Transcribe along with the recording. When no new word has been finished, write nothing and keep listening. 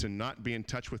to not be in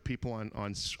touch with people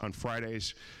on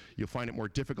Fridays. You'll find it more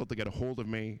difficult to get a hold of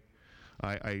me.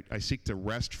 I seek to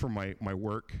rest from my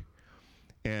work.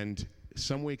 And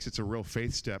some weeks it's a real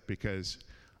faith step because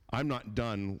I'm not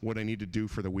done what I need to do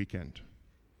for the weekend.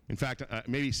 In fact,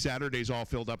 maybe Saturday's all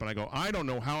filled up and I go, I don't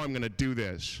know how I'm going to do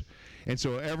this. And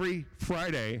so every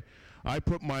Friday, I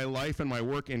put my life and my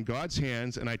work in God's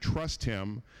hands, and I trust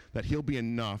him that he'll be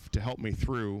enough to help me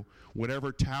through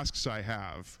whatever tasks I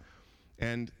have.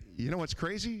 And you know what's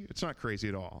crazy? It's not crazy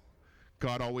at all.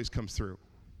 God always comes through.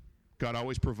 God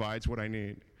always provides what I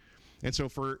need. And so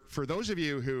for those of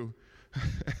you who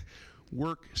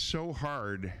work so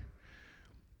hard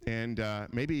and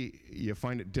maybe you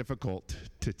find it difficult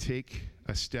to take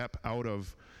a step out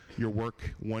of your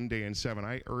work one day in 7,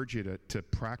 I urge you to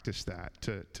practice that,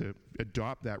 to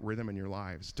adopt that rhythm in your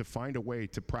lives, to find a way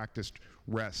to practice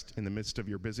rest in the midst of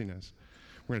your busyness.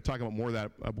 We're going to talk about more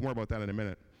about that in a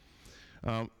minute.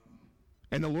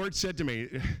 And the Lord said to me,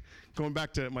 going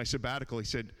back to my sabbatical, he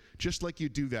said, just like you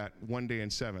do that one day in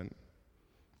 7,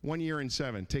 1 year in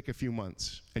 7, take a few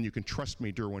months, and you can trust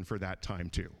me, Durwin, for that time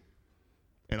too.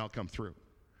 And I'll come through.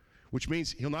 Which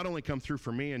means he'll not only come through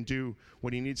for me and do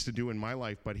what he needs to do in my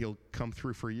life, but he'll come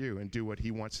through for you and do what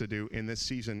he wants to do in this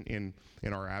season in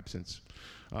our absence.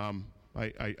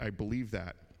 I believe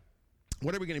that.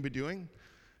 What are we going to be doing?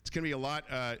 It's going to be a lot.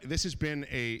 This has been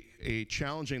a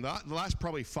challenging, the last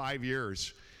probably 5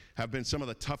 years have been some of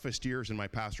the toughest years in my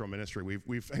pastoral ministry.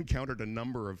 We've encountered a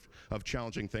number of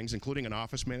challenging things, including an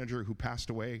office manager who passed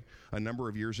away a number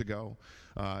of years ago,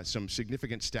 some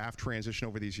significant staff transition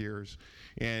over these years.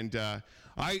 And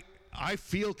I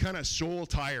feel kind of soul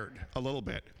tired a little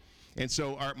bit. And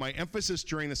so my emphasis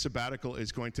during the sabbatical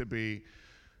is going to be,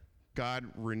 God,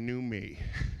 renew me,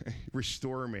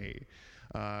 restore me,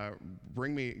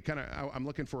 bring me, I'm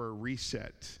looking for a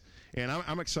reset. And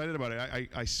I'm excited about it.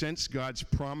 I sense God's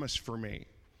promise for me.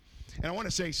 And I want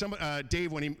to say,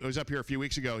 Dave, when he was up here a few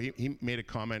weeks ago, he made a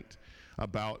comment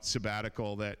about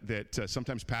sabbatical that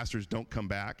sometimes pastors don't come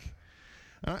back.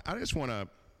 I just want to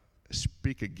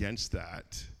speak against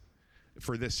that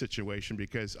for this situation,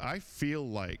 because I feel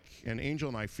like, and Angel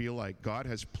and I feel like, God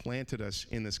has planted us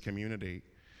in this community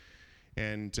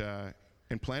and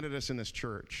planted us in this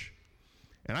church.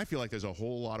 And I feel like there's a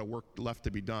whole lot of work left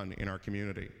to be done in our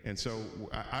community. And so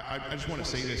I just want to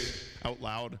say this out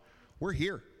loud. We're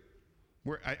here.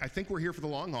 I think we're here for the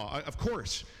long haul. Of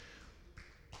course.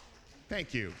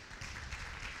 Thank you.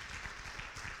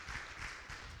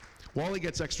 Wally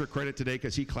gets extra credit today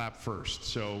because he clapped first.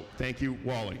 So thank you,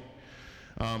 Wally.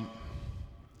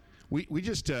 We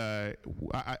just, there's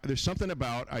something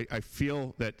about, I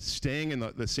feel that staying in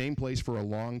the same place for a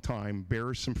long time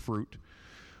bears some fruit.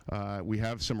 We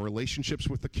have some relationships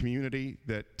with the community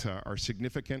that are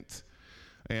significant,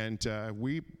 and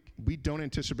we don't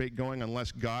anticipate going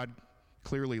unless God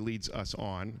clearly leads us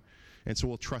on, and so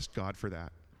we'll trust God for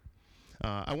that.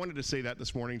 I wanted to say that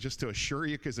this morning just to assure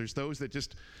you, because there's those that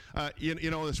just,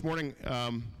 this morning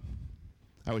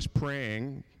I was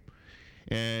praying,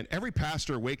 and every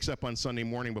pastor wakes up on Sunday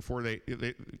morning before they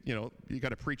you got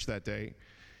to preach that day.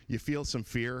 You feel some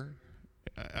fear.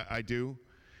 I do.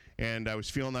 And I was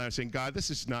feeling that. I was saying, God,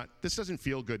 this doesn't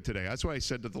feel good today. That's why I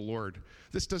said to the Lord,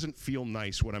 this doesn't feel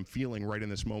nice, what I'm feeling right in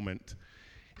this moment.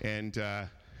 And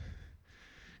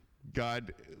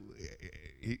God,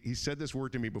 he said this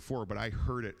word to me before, but I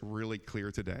heard it really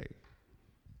clear today.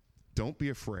 Don't be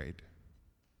afraid,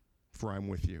 for I'm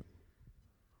with you.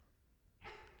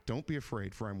 Don't be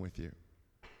afraid, for I'm with you.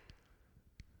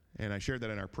 And I shared that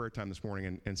in our prayer time this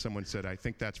morning, and someone said, I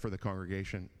think that's for the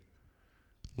congregation.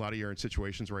 A lot of you are in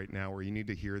situations right now where you need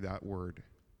to hear that word.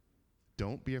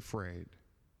 Don't be afraid,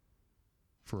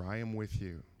 for I am with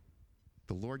you.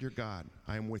 The Lord your God,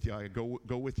 I am with you. I go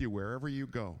with you wherever you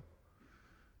go.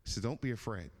 So don't be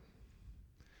afraid.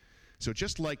 So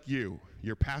just like you,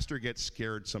 your pastor gets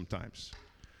scared sometimes.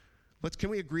 Can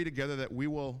we agree together that we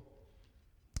will,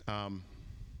 I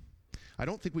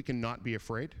don't think we can not be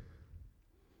afraid.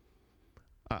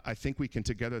 I think we can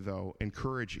together, though,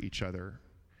 encourage each other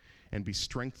and be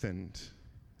strengthened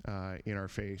in our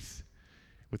faith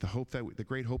with the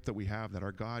great hope that we have that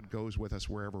our God goes with us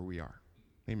wherever we are.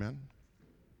 Amen?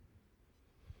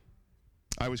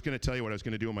 I was going to tell you what I was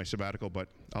going to do on my sabbatical, but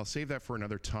I'll save that for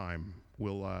another time.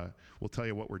 We'll tell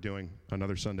you what we're doing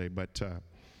another Sunday, but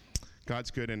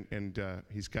God's good, and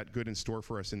He's got good in store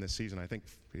for us in this season. I think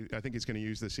He's going to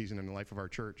use this season in the life of our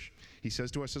church. He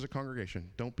says to us as a congregation,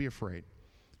 don't be afraid,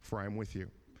 for I am with you.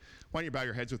 Why don't you bow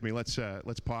your heads with me? Let's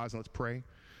pause and let's pray.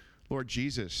 Lord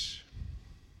Jesus,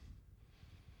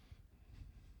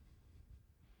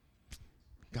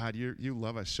 God, you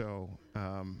love us so.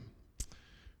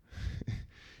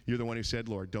 You're the one who said,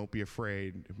 Lord, don't be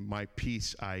afraid. My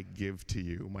peace I give to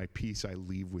you. My peace I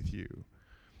leave with you.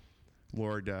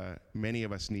 Lord, many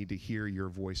of us need to hear your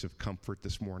voice of comfort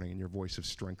this morning and your voice of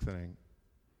strengthening,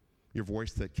 your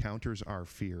voice that counters our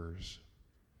fears.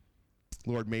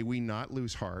 Lord, may we not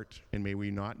lose heart and may we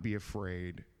not be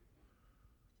afraid,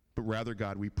 but rather,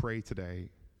 God, we pray today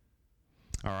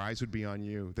our eyes would be on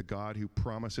you, the God who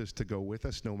promises to go with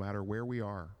us no matter where we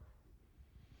are.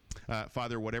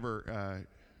 Father, whatever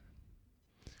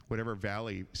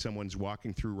valley someone's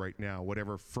walking through right now,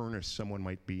 whatever furnace someone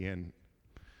might be in,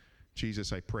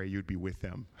 Jesus, I pray you'd be with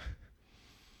them.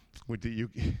 Would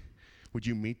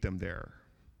you meet them there?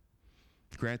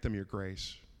 Grant them your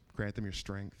grace. Grant them your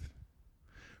strength.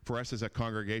 For us as a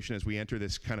congregation, as we enter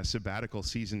this kind of sabbatical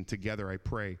season together, I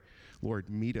pray, Lord,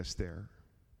 meet us there.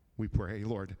 We pray,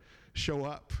 Lord, show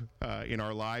up in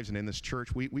our lives and in this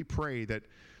church. We pray that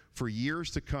for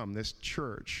years to come, this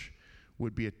church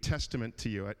would be a testament to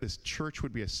you. This church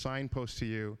would be a signpost to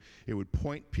you. It would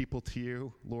point people to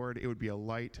you, Lord. It would be a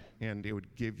light, and it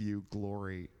would give you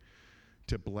glory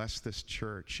to bless this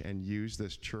church and use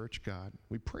this church, God.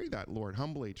 We pray that, Lord,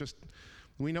 humbly. Just,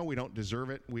 we know we don't deserve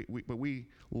it, but we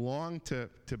long to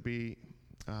be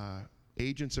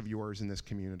agents of yours in this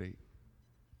community.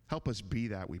 Help us be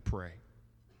that, we pray.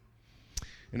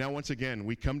 And now, once again,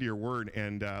 we come to your word,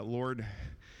 and Lord,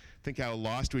 think how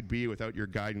lost we'd be without your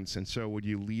guidance. And so would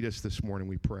you lead us this morning,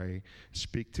 we pray.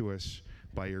 Speak to us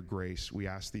by your grace. We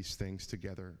ask these things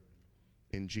together.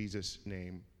 In Jesus'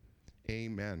 name,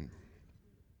 amen.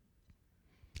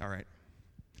 All right.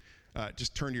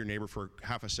 Just turn to your neighbor for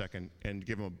half a second and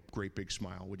give him a great big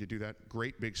smile. Would you do that?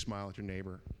 Great big smile at your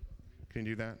neighbor. Can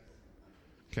you do that?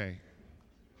 Okay.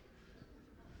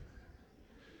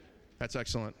 That's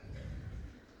excellent.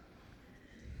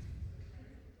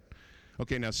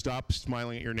 Okay, now stop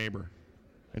smiling at your neighbor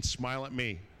and smile at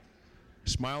me.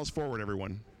 Smiles forward,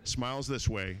 everyone. Smiles this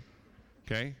way,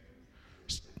 okay?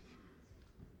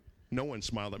 No one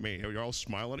smiled at me. You're all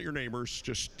smiling at your neighbors,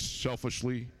 just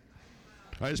selfishly.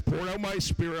 I just poured out my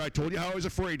spirit. I told you how I was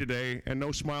afraid today, and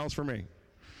no smiles for me.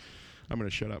 I'm going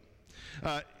to shut up.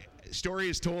 Story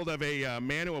is told of a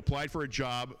man who applied for a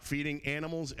job feeding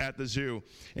animals at the zoo,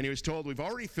 and he was told, we've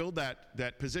already filled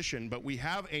that position, but we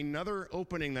have another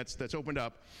opening that's opened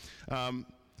up.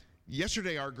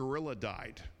 Yesterday our gorilla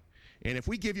died, and if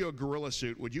we give you a gorilla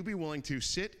suit, would you be willing to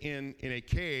sit in a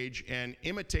cage and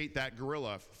imitate that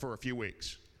gorilla for a few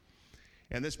weeks?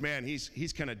 And this man,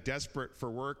 he's kind of desperate for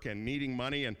work and needing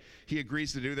money, and he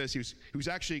agrees to do this. He was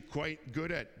actually quite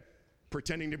good at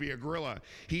pretending to be a gorilla.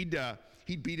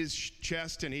 He'd beat his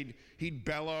chest, and he'd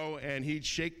bellow, and he'd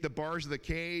shake the bars of the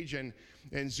cage, and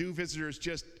zoo visitors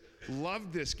just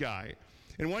loved this guy.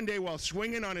 And one day, while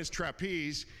swinging on his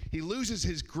trapeze, he loses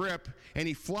his grip, and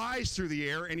he flies through the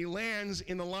air, and he lands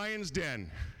in the lion's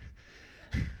den.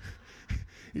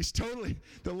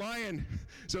 The lion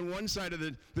is on one side of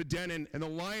the den, and the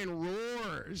lion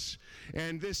roars.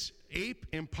 And this ape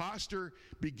imposter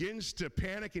begins to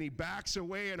panic, and he backs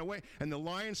away and away, and the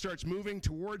lion starts moving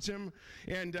towards him.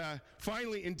 And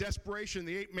finally, in desperation,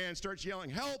 the ape man starts yelling,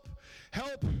 "Help!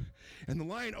 Help!" And the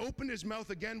lion opened his mouth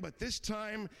again, but this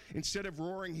time, instead of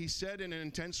roaring, he said in an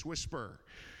intense whisper,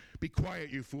 "Be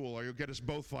quiet, you fool, or you'll get us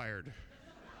both fired."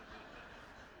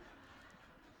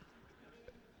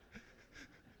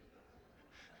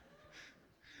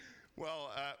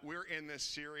 Well, we're in this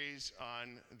series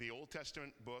on the Old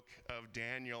Testament book of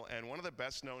Daniel, and one of the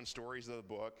best-known stories of the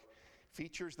book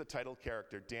features the title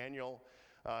character, Daniel,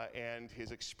 and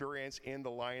his experience in the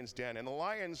lion's den. And the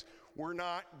lions were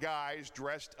not guys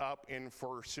dressed up in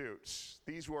fursuits.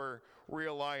 These were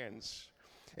real lions.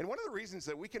 And one of the reasons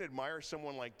that we can admire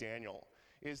someone like Daniel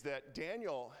is that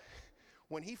Daniel,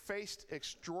 when he faced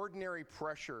extraordinary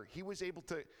pressure, he was able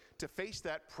to face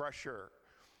that pressure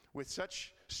with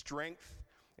such strength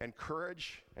and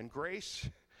courage and grace.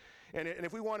 And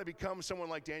if we want to become someone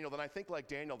like Daniel, then I think like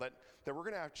Daniel that we're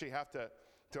going to actually have to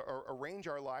arrange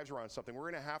our lives around something. We're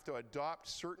going to have to adopt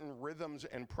certain rhythms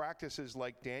and practices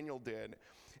like Daniel did.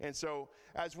 And so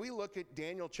as we look at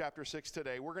Daniel chapter 6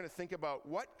 today, we're going to think about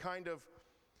what kind of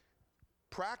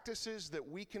practices that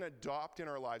we can adopt in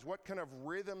our lives. What kind of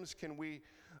rhythms can we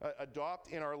adopt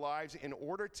in our lives in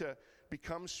order to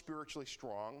become spiritually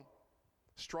strong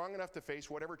enough to face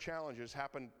whatever challenges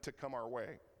happen to come our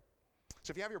way.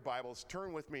 So if you have your Bibles,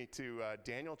 turn with me to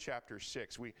Daniel chapter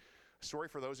 6. Sorry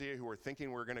for those of you who were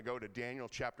thinking we're going to go to Daniel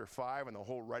chapter 5 and the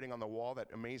whole writing on the wall, that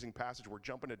amazing passage. We're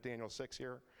jumping to Daniel 6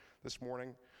 here this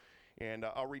morning. And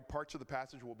I'll read parts of the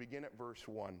passage. We'll begin at verse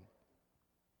 1.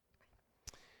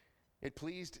 It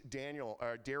pleased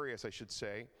Darius, I should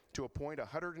say, to appoint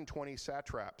 120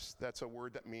 satraps, that's a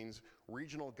word that means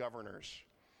regional governors,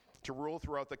 to rule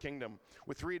throughout the kingdom,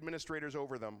 with 3 administrators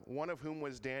over them, one of whom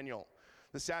was Daniel.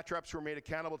 The satraps were made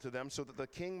accountable to them so that the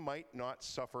king might not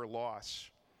suffer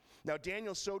loss. Now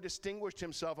Daniel so distinguished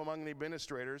himself among the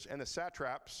administrators and the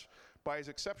satraps by his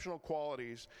exceptional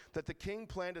qualities that the king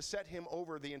planned to set him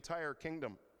over the entire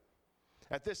kingdom.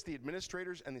 At this, the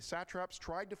administrators and the satraps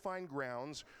tried to find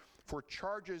grounds for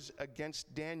charges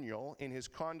against Daniel in his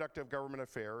conduct of government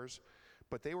affairs,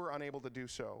 but they were unable to do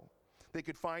so. They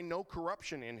could find no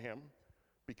corruption in him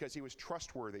because he was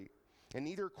trustworthy and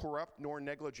neither corrupt nor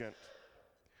negligent.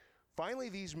 Finally,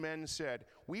 these men said,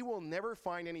 "We will never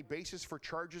find any basis for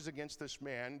charges against this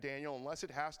man, Daniel, unless it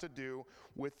has to do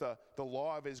with the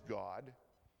law of his God."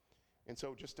 And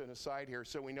so just an aside here,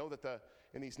 so we know that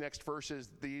in these next verses,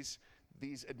 these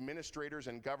administrators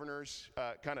and governors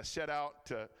kind of set out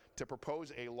to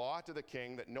propose a law to the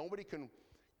king that nobody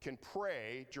can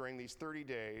pray during these 30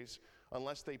 days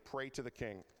unless they pray to the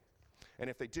king. And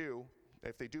if they do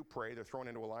pray, they're thrown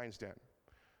into a lion's den.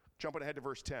 Jumping ahead to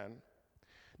verse 10.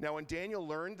 Now when Daniel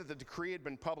learned that the decree had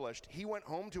been published, he went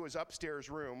home to his upstairs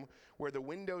room where the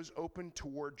windows opened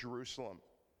toward Jerusalem.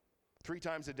 3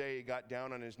 times a day he got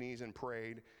down on his knees and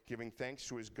prayed, giving thanks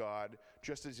to his God,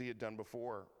 just as he had done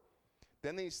before.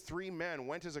 Then these 3 men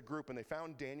went as a group and they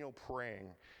found Daniel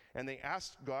praying, and they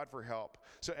asked God for help,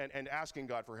 and asking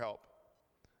God for help.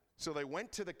 So they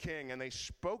went to the king and they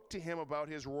spoke to him about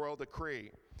his royal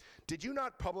decree. "Did you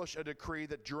not publish a decree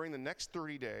that during the next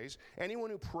 30 days,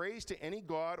 anyone who prays to any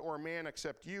god or man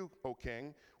except you, O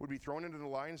king, would be thrown into the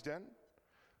lion's den?"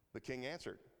 The king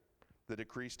answered, "The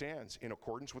decree stands in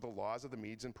accordance with the laws of the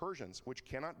Medes and Persians, which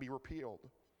cannot be repealed."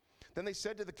 Then they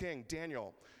said to the king,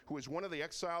 "Daniel, who is one of the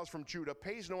exiles from Judah,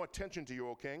 pays no attention to you,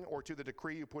 O king, or to the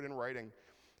decree you put in writing.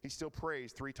 He still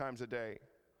prays 3 times a day."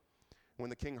 When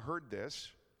the king heard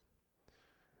this,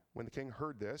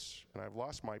 and I've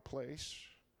lost my place.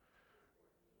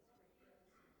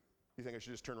 You think I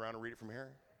should just turn around and read it from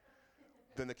here?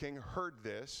 Then the king heard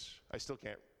this. I still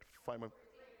can't find my... He was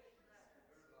determined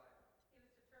to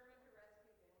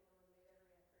rescue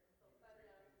Daniel and made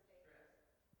every effort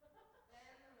until further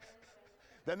down his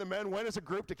statement. Then the men went as a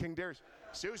group to King Darius.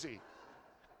 Susie,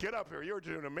 get up here. You're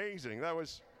doing amazing. That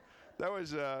was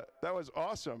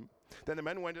awesome. Then the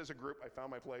men went as a group. I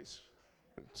found my place.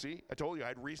 See, I told you I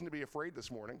had reason to be afraid this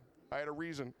morning. I had a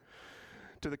reason.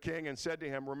 To the king and said to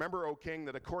him, "Remember, O king,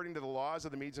 that according to the laws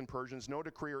of the Medes and Persians, no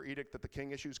decree or edict that the king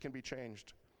issues can be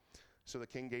changed." So the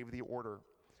king gave the order,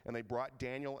 and they brought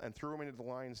Daniel and threw him into the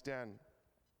lion's den.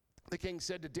 The king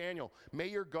said to Daniel, "May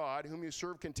your God, whom you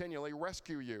serve continually,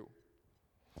 rescue you."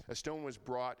 A stone was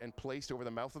brought and placed over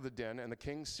the mouth of the den, and the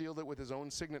king sealed it with his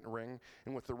own signet ring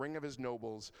and with the ring of his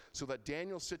nobles, so that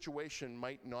Daniel's situation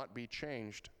might not be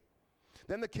changed.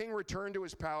 Then the king returned to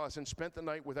his palace and spent the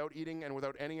night without eating and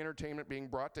without any entertainment being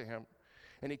brought to him,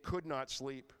 and he could not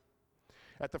sleep.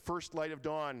 At the first light of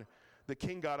dawn, the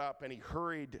king got up and he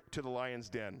hurried to the lion's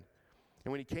den.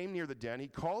 And when he came near the den, he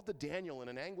called to Daniel in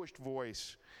an anguished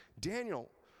voice, "Daniel,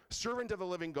 servant of the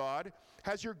living God,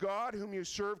 has your God, whom you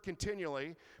serve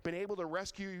continually, been able to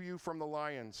rescue you from the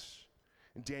lions?"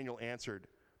 And Daniel answered,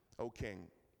 "O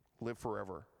king, live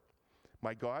forever.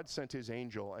 My God sent his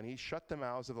angel, and he shut the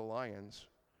mouths of the lions.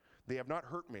 They have not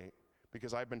hurt me,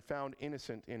 because I've been found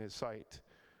innocent in his sight,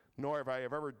 nor have I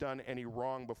ever done any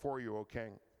wrong before you, O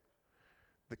king."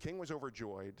 The king was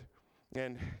overjoyed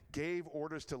and gave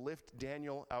orders to lift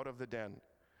Daniel out of the den.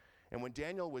 And when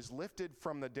Daniel was lifted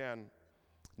from the den,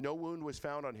 no wound was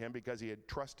found on him because he had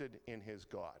trusted in his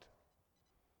God.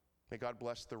 May God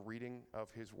bless the reading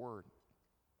of his word.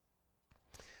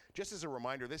 Just as a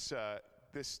reminder,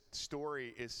 this story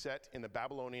is set in the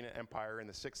Babylonian Empire in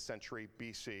the 6th century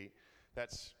BC.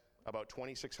 That's about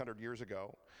 2,600 years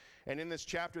ago. And in this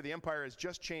chapter, the empire has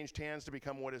just changed hands to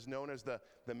become what is known as the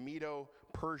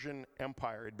Medo-Persian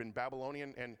Empire. It had been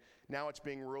Babylonian, and now it's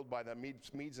being ruled by the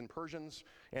Medes and Persians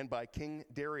and by King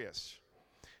Darius.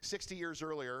 60 years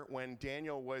earlier, when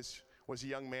Daniel was a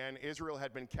young man, Israel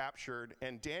had been captured,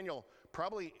 and Daniel,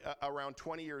 probably around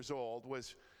 20 years old,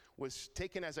 was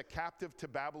taken as a captive to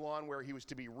Babylon, where he was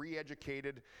to be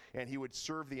re-educated and he would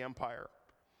serve the empire.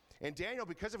 And Daniel,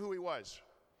 because of who he was,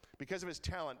 because of his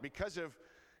talent, because of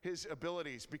his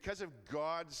abilities, because of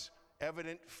God's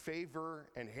evident favor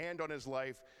and hand on his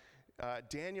life,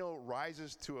 Daniel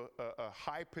rises to a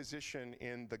high position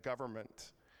in the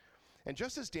government. And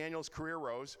just as Daniel's career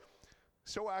rose,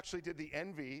 so actually did the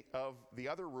envy of the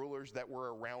other rulers that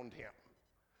were around him.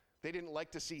 They didn't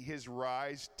like to see his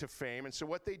rise to fame. And so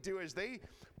what they do is they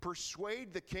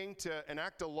persuade the king to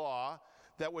enact a law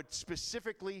that would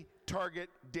specifically target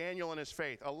Daniel and his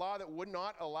faith. A law that would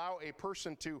not allow a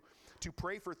person to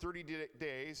pray for 30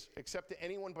 days except to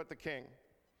anyone but the king.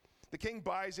 The king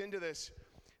buys into this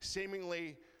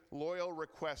seemingly loyal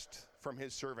request from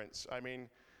his servants. I mean,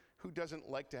 who doesn't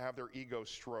like to have their ego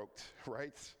stroked,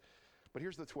 right? But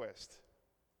here's the twist.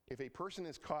 If a person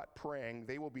is caught praying,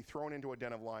 they will be thrown into a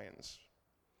den of lions.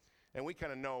 And we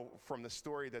kind of know from the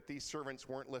story that these servants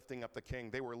weren't lifting up the king.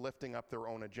 They were lifting up their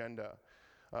own agenda,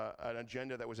 an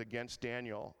agenda that was against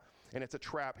Daniel. And it's a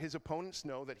trap. His opponents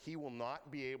know that he will not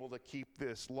be able to keep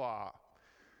this law.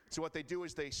 So what they do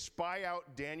is they spy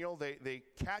out Daniel. They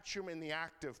catch him in the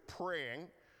act of praying,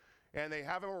 and they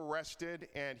have him arrested,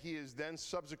 and he is then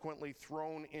subsequently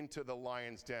thrown into the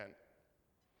lion's den.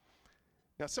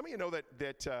 Now, some of you know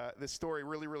this story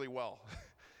really, really well.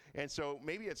 And so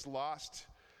maybe it's lost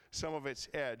some of its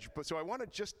edge. But so I want to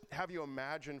just have you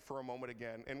imagine for a moment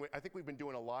again, and I think we've been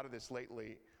doing a lot of this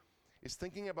lately, is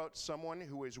thinking about someone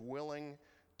who is willing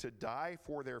to die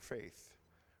for their faith,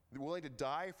 willing to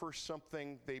die for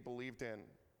something they believed in.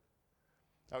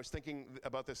 I was thinking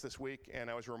about this week,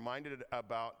 and I was reminded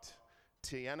about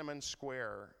Tiananmen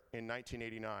Square in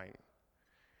 1989.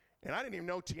 And I didn't even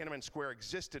know Tiananmen Square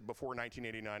existed before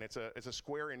 1989. It's a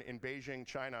square in Beijing,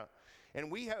 China. And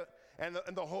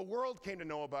the whole world came to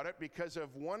know about it because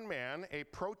of one man, a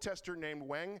protester named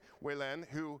Wang Weilan,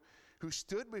 who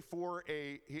stood before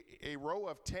a row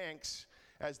of tanks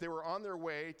as they were on their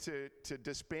way to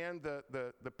disband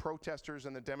the protesters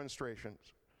and the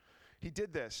demonstrations. He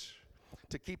did this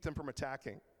to keep them from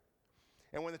attacking.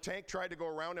 And when the tank tried to go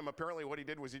around him, apparently what he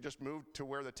did was he just moved to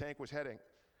where the tank was heading.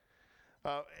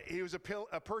 He was a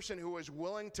person who was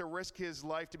willing to risk his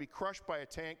life to be crushed by a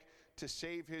tank to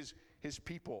save his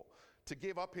people, to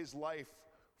give up his life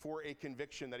for a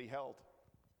conviction that he held.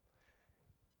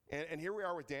 And here we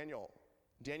are with Daniel.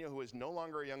 Daniel, who is no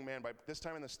longer a young man. By this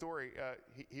time in the story,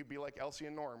 he'd be like Elsie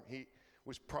and Norm. He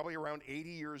was probably around 80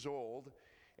 years old,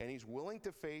 and he's willing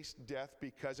to face death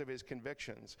because of his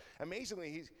convictions.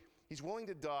 Amazingly, he's willing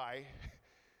to die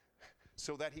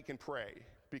so that he can pray.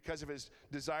 Because of his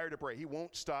desire to pray, he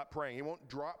won't stop praying. He won't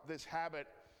drop this habit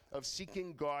of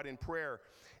seeking God in prayer.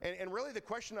 And really the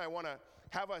question I want to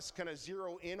have us kind of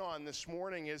zero in on this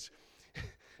morning is,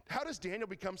 how does Daniel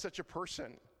become such a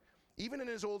person, even in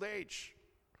his old age?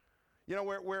 You know,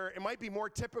 where it might be more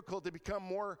typical to become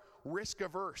more risk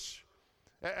averse.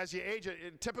 As you age,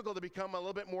 it's typical to become a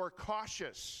little bit more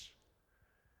cautious.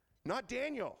 Not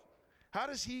Daniel. How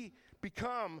does he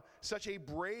become such a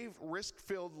brave,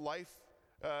 risk-filled life,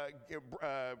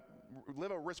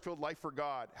 live a risk-filled life for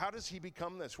God? How does he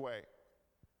become this way?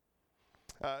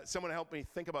 Someone helped me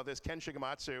think about this, Ken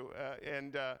Shigematsu,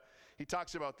 and he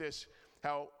talks about this,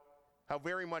 how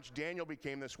very much Daniel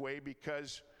became this way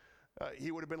because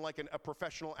he would have been like a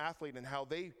professional athlete, and how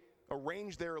they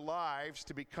arranged their lives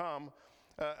to become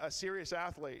a serious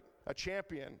athlete, a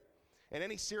champion. And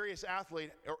any serious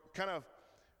athlete kind of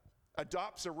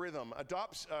adopts a rhythm,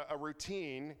 adopts a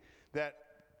routine that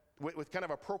with kind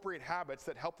of appropriate habits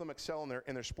that help them excel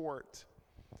in their sport.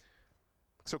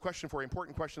 So question for you,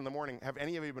 important question in the morning. Have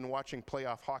any of you been watching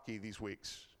playoff hockey these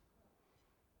weeks?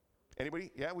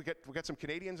 Anybody? Yeah, we got some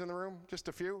Canadians in the room, just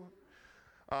a few.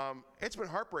 It's been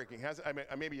heartbreaking.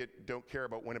 Maybe you don't care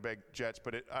about Winnipeg Jets,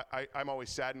 but I'm always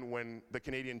saddened when the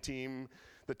Canadian team,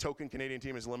 the token Canadian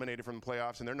team, is eliminated from the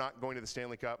playoffs and they're not going to the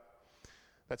Stanley Cup.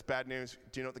 That's bad news.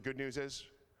 Do you know what the good news is?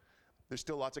 There's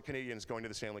still lots of Canadians going to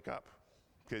the Stanley Cup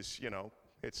because, you know,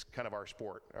 it's kind of our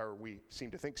sport, or we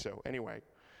seem to think so anyway.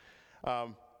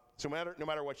 So no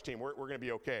matter which team, we're going to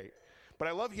be okay. But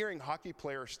I love hearing hockey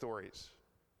player stories.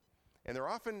 And they're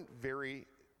often very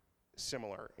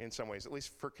similar in some ways, at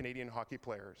least for Canadian hockey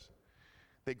players.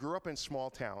 They grew up in small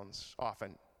towns,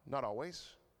 often, not always,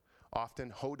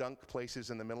 often hodunk places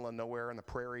in the middle of nowhere, in the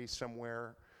prairies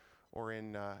somewhere, or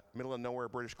in middle of nowhere,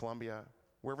 British Columbia,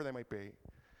 wherever they might be.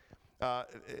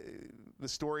 The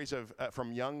stories of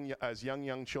from young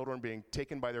children being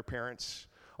taken by their parents,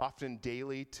 often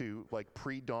daily, to like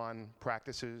pre-dawn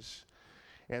practices,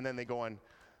 and then they go on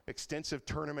extensive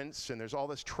tournaments, and there's all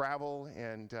this travel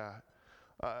and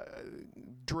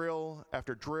drill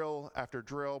after drill after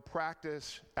drill,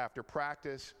 practice after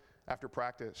practice after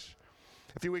practice.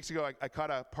 A few weeks ago, I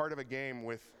caught a part of a game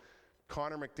with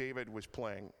Connor McDavid was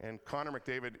playing, and Connor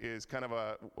McDavid is kind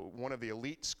of one of the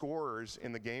elite scorers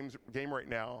in the game right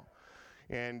now.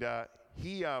 And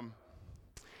he,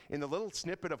 in the little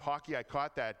snippet of hockey I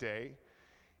caught that day,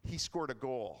 he scored a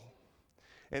goal.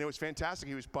 And it was fantastic.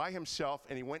 He was by himself,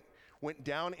 and he went went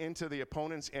down into the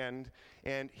opponent's end,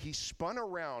 and he spun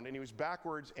around, and he was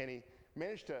backwards, and he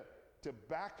managed to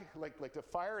to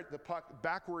fire the puck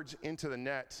backwards into the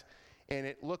net, and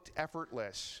it looked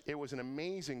effortless. It was an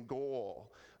amazing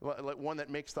goal, one that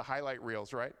makes the highlight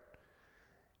reels, right?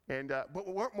 And but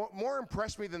what more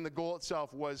impressed me than the goal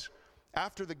itself was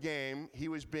after the game, he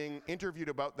was being interviewed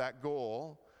about that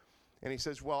goal, and he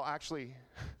says, well, actually,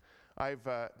 I've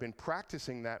been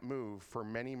practicing that move for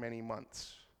many, many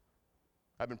months.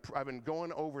 I've been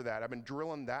going over that. I've been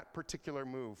drilling that particular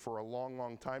move for a long,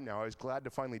 long time now. I was glad to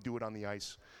finally do it on the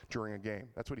ice during a game.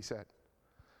 That's what he said.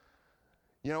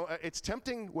 You know, it's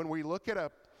tempting when we look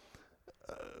at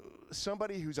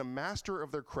somebody who's a master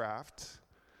of their craft.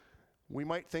 We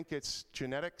might think it's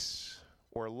genetics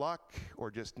or luck or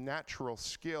just natural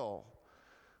skill.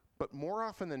 But more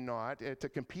often than not, to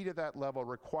compete at that level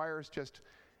requires just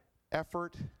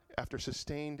effort after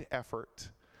sustained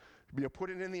effort. You know,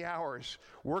 putting in the hours,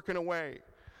 working away,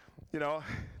 you know,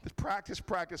 practice.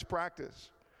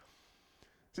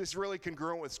 This is really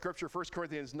congruent with Scripture. 1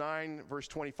 Corinthians 9, verse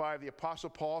 25, the Apostle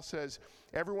Paul says,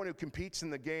 everyone who competes in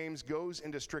the games goes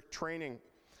into strict training.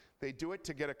 They do it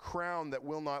to get a crown that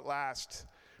will not last,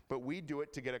 but we do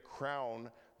it to get a crown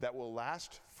that will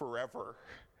last forever.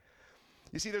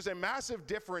 You see, there's a massive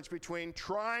difference between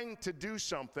trying to do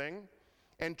something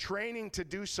and training to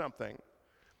do something.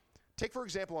 Take, for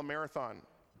example, a marathon.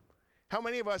 How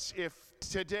many of us, if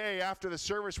today after the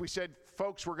service we said,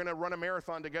 folks, we're going to run a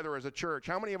marathon together as a church,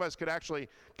 how many of us could actually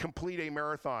complete a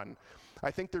marathon?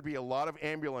 I think there'd be a lot of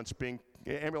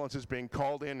ambulances being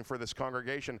called in for this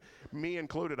congregation, me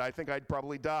included. I think I'd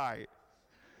probably die.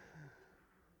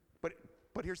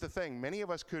 But here's the thing. Many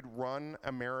of us could run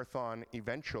a marathon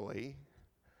eventually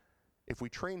if we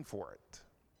train for it.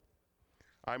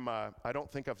 I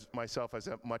don't think of myself as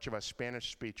much of a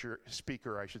Spanish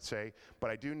speaker, I should say, but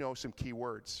I do know some key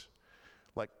words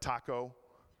like taco,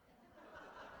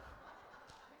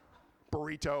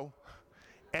 burrito,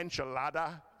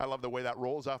 enchilada. I love the way that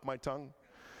rolls off my tongue.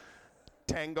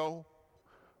 Tango,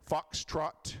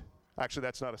 foxtrot. Actually,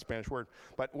 that's not a Spanish word,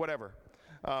 but whatever.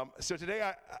 So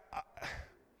today,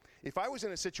 if I was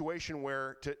in a situation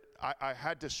where I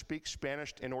had to speak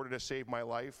Spanish in order to save my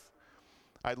life,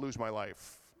 I'd lose my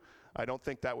life. I don't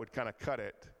think that would kind of cut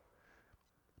it.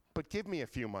 But give me a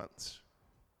few months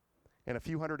and a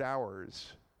few hundred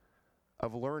hours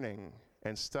of learning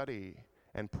and study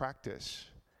and practice.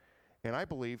 And I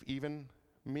believe even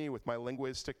me with my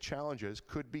linguistic challenges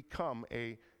could become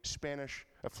a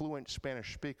fluent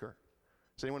Spanish speaker.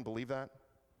 Does anyone believe that?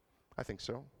 I think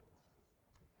so.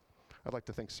 I'd like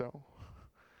to think so.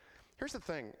 Here's the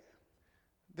thing.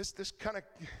 This kind of...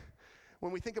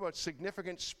 When we think about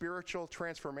significant spiritual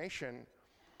transformation,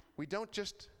 we don't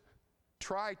just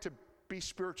try to be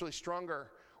spiritually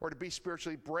stronger or to be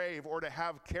spiritually brave or to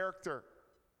have character.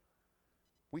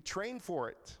 We train for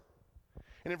it.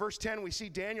 And in verse 10, we see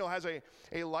Daniel has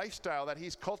a lifestyle that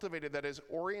he's cultivated that is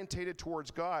orientated towards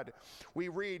God. We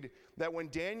read that when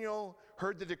Daniel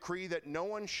heard the decree that no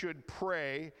one should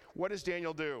pray, what does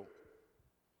Daniel do?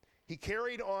 He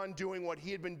carried on doing what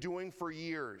he had been doing for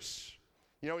years.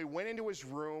 You know, he went into his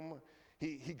room,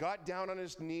 he got down on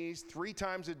his knees 3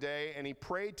 times a day, and he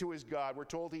prayed to his God. We're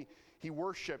told he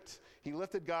worshiped, he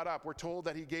lifted God up. We're told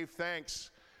that he gave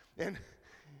thanks and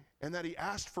that he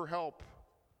asked for help.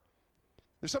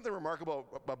 There's something remarkable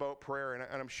about prayer, and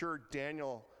I'm sure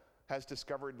Daniel has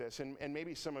discovered this, and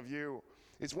maybe some of you,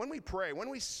 is when we pray, when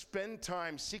we spend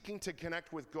time seeking to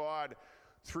connect with God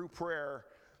through prayer,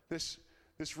 this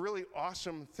really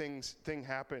awesome thing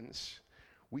happens.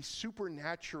 We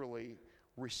supernaturally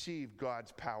receive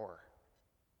God's power.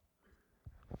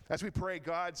 As we pray,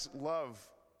 God's love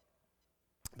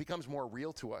becomes more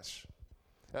real to us.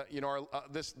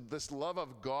 This love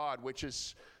of God, which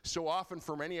is so often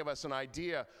for many of us an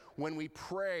idea, when we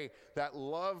pray, that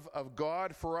love of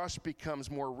God for us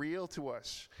becomes more real to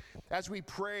us. As we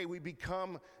pray, we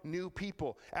become new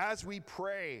people. As we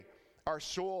pray, our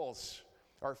souls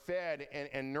are fed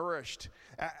and nourished.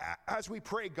 As we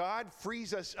pray, God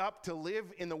frees us up to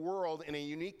live in the world in a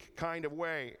unique kind of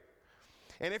way.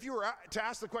 And if you were to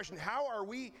ask the question,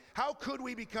 how could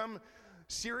we become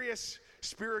serious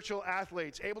spiritual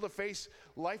athletes, able to face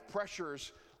life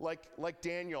pressures like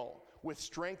Daniel with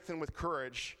strength and with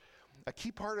courage, a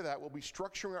key part of that will be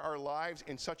structuring our lives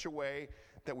in such a way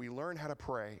that we learn how to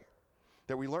pray,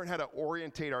 that we learn how to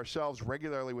orientate ourselves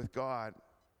regularly with God.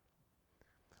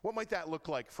 What might that look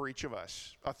like for each of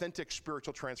us? Authentic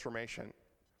spiritual transformation.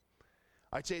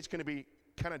 I'd say it's going to be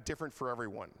kind of different for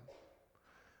everyone.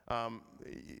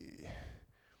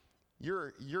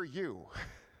 You're you.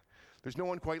 There's no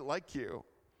one quite like you.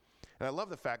 And I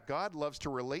love the fact God loves to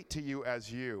relate to you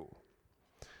as you.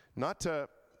 Not to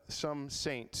some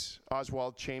saint,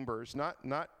 Oswald Chambers, not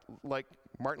like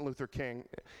Martin Luther King.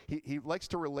 He likes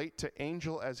to relate to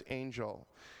angel as angel,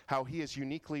 how he has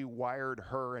uniquely wired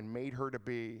her and made her to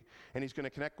be. And he's going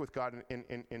to connect with God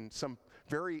in some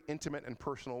very intimate and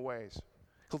personal ways.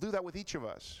 He'll do that with each of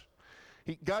us.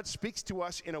 God speaks to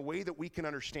us in a way that we can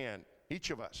understand, each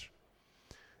of us.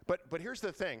 But here's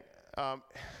the thing.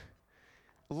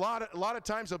 A lot of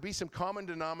times there'll be some common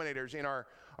denominators in our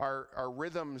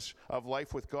rhythms of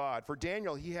life with God. For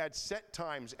Daniel, he had set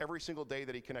times every single day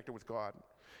that he connected with God.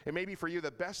 And maybe for you,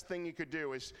 the best thing you could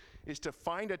do is to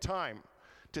find a time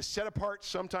to set apart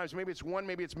sometimes. Maybe it's one,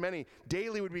 maybe it's many.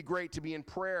 Daily would be great to be in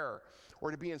prayer or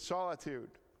to be in solitude,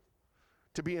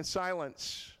 to be in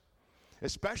silence,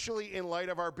 especially in light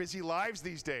of our busy lives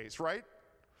these days, right?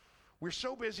 We're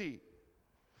so busy.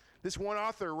 This one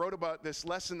author wrote about this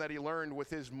lesson that he learned with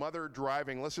his mother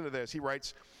driving. Listen to this. He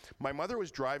writes, "My mother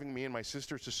was driving me and my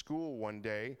sisters to school one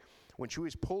day when she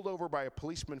was pulled over by a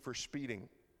policeman for speeding.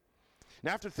 And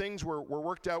after things were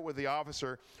worked out with the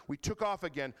officer, we took off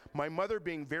again, my mother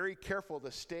being very careful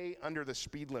to stay under the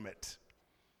speed limit.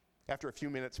 After a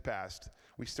few minutes passed,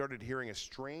 we started hearing a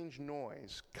strange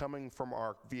noise coming from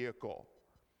our vehicle.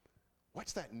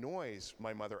 'What's that noise?'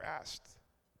 my mother asked.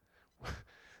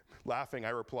 Laughing, I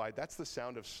replied, 'That's the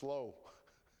sound of slow.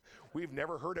 We've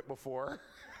never heard it before.'"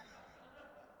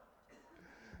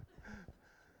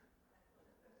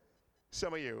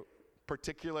 Some of you,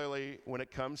 particularly when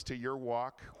it comes to your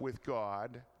walk with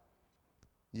God,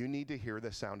 you need to hear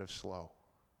the sound of slow.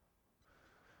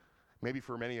 Maybe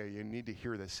for many of you, you need to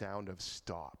hear the sound of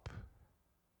stop.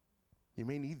 You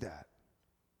may need that.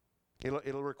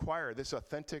 It'll require this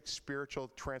authentic spiritual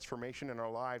transformation in our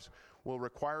lives will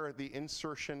require the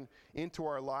insertion into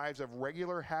our lives of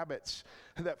regular habits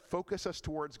that focus us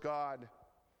towards God.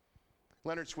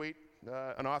 Leonard Sweet,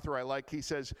 an author I like, he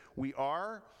says, "We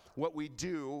are what we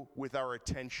do with our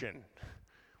attention."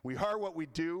 We are what we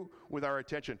do with our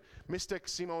attention. Mystic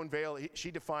Simone Weil, she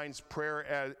defines prayer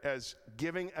as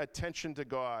giving attention to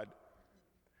God.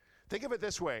 Think of it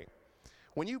this way.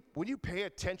 When you pay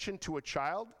attention to a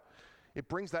child, it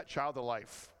brings that child to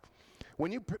life.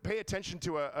 When you pay attention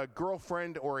to a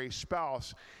girlfriend or a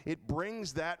spouse, it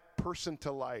brings that person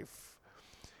to life.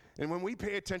 And when we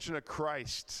pay attention to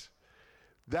Christ,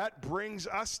 that brings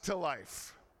us to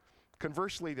life.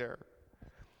 Conversely there,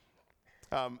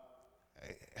 I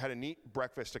had a neat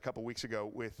breakfast a couple weeks ago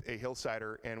with a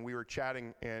Hillsider, and we were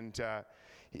chatting, and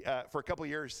for a couple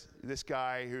years, this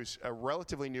guy who's a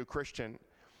relatively new Christian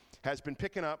has been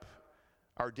picking up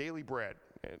our daily bread.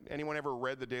 Anyone ever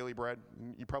read the Daily Bread?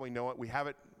 You probably know it. We have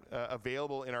it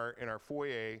available in our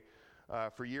foyer.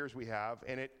 For years we have,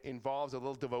 and it involves a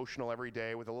little devotional every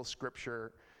day with a little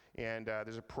scripture, and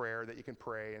there's a prayer that you can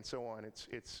pray and so on.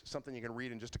 It's something you can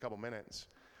read in just a couple minutes.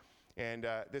 And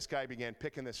this guy began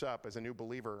picking this up as a new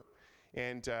believer.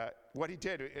 And what he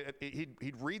did,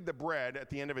 he'd read the bread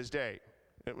at the end of his day.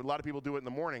 A lot of people do it in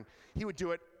the morning. He would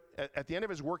do it at the end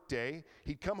of his work day.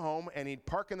 He'd come home and he'd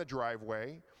park in the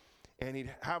driveway, and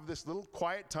he'd have this little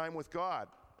quiet time with God.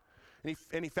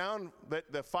 And he found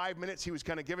that the 5 minutes he was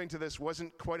kind of giving to this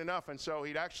wasn't quite enough, and so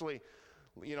he'd actually,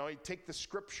 he'd take the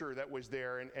scripture that was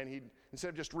there, and he'd, instead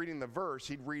of just reading the verse,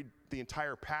 he'd read the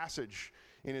entire passage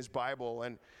in his Bible,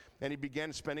 and he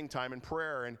began spending time in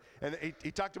prayer. And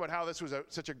he talked about how this was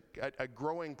such a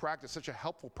growing practice, such a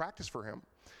helpful practice for him.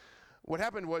 What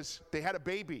happened was they had a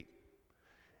baby,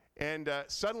 and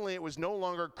suddenly it was no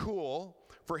longer cool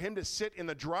for him to sit in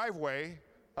the driveway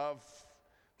of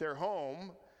their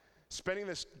home spending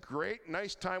this great,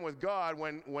 nice time with God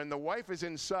when the wife is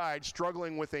inside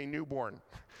struggling with a newborn.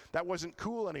 That wasn't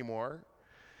cool anymore.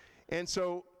 And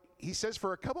so he says,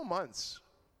 for a couple months,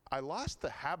 I lost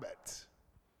the habit.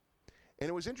 And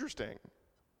it was interesting.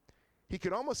 He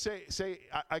could almost say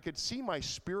I could see my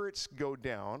spirits go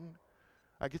down.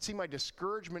 I could see my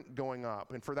discouragement going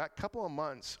up. And for that couple of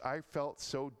months, I felt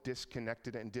so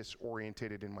disconnected and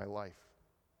disorientated in my life.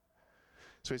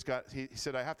 So he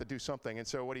said, I have to do something. And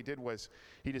so what he did was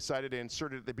he decided to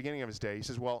insert it at the beginning of his day. He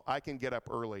says, well, I can get up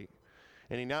early.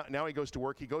 And now he goes to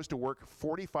work. He goes to work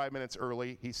 45 minutes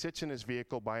early. He sits in his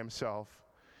vehicle by himself,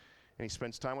 and he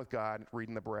spends time with God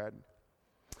reading the bread.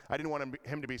 I didn't want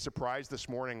him to be surprised this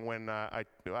morning when I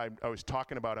was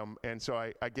talking about him. And so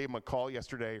I gave him a call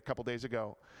yesterday, a couple days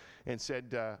ago, and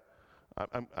said,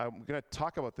 I'm going to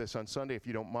talk about this on Sunday if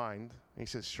you don't mind. And he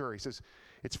says, sure. He says,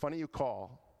 it's funny you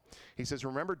call. He says,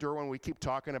 remember, Durwin, we keep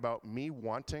talking about me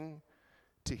wanting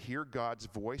to hear God's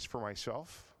voice for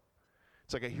myself?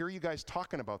 It's like I hear you guys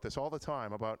talking about this all the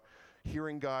time, about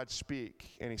hearing God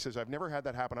speak. And he says, I've never had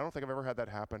that happen. I don't think I've ever had that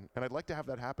happen. And I'd like to have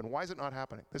that happen. Why is it not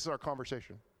happening? This is our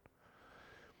conversation.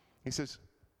 He says,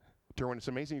 Durwin, it's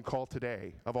amazing you called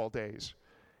today, of all days.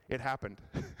 It happened.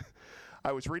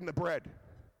 I was reading the bread,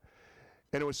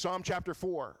 and it was Psalm chapter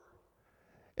 4.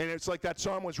 And it's like that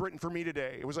psalm was written for me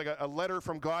today. It was like a letter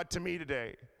from God to me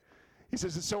today. He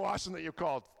says, it's so awesome that you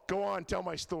called. Go on, tell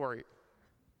my story.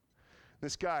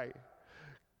 This guy,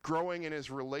 growing in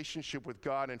his relationship with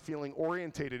God and feeling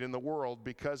orientated in the world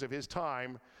because of his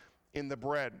time in the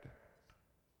bread.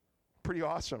 Pretty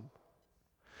awesome.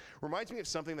 Reminds me of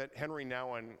something that Henry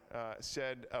Nouwen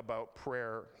said about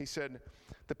prayer. He said,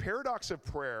 the paradox of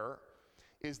prayer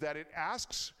is that it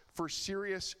asks for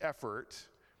serious effort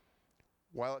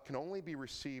while it can only be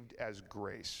received as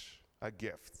grace, a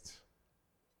gift.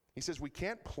 He says we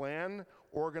can't plan,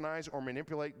 organize, or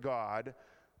manipulate God,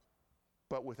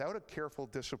 but without a careful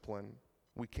discipline,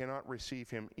 we cannot receive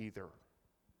him either.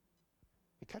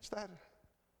 You catch that?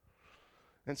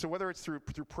 And so whether it's through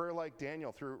prayer like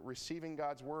Daniel, through receiving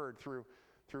God's word, through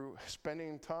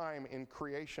spending time in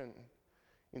creation,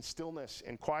 in stillness,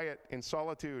 in quiet, in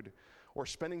solitude, or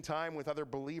spending time with other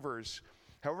believers,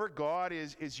 however God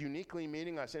is uniquely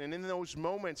meeting us. And in those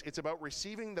moments, it's about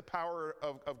receiving the power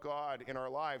of God in our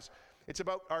lives. It's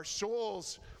about our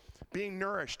souls being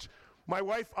nourished. My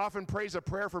wife often prays a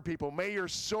prayer for people. May your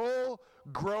soul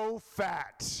grow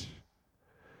fat.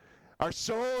 Our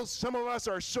souls, some of us,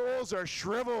 our souls are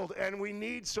shriveled, and we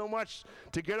need so much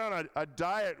to get on a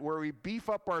diet where we beef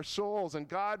up our souls, and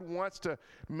God wants to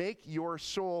make your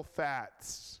soul fat.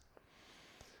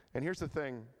 And here's the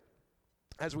thing.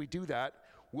 As we do that,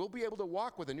 we'll be able to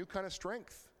walk with a new kind of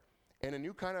strength and a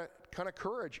new kind of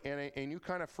courage and a new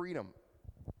kind of freedom.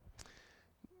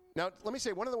 Now, let me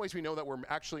say, one of the ways we know that we're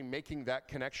actually making that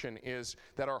connection is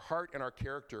that our heart and our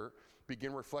character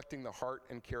begin reflecting the heart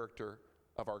and character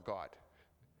of our God.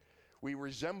 We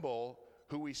resemble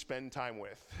who we spend time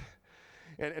with.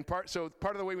 And part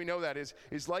of the way we know that is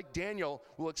like Daniel,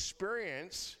 we'll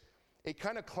experience a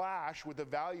kind of clash with the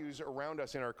values around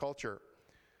us in our culture.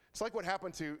 It's like what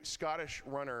happened to Scottish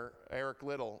runner Eric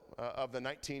Liddell of the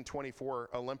 1924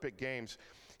 Olympic Games.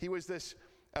 He was this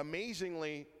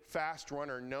amazingly fast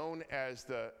runner known as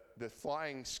the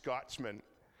Flying Scotsman.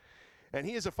 And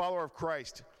he, as a follower of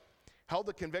Christ, held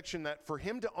the conviction that for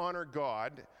him to honor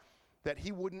God, that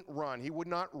he wouldn't run, he would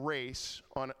not race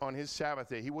on his Sabbath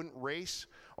day. He wouldn't race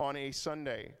on a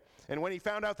Sunday. And when he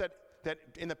found out that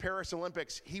in the Paris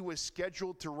Olympics, he was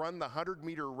scheduled to run the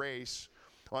 100-meter race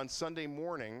on Sunday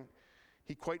morning,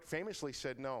 he quite famously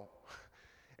said no.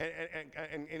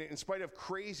 And in spite of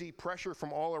crazy pressure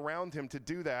from all around him to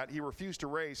do that, he refused to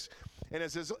race. And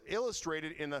as is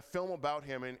illustrated in the film about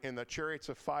him, in the Chariots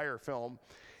of Fire film,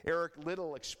 Eric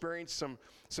Liddell experienced some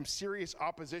serious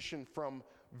opposition from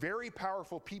very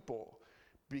powerful people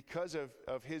because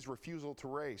of his refusal to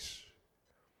race.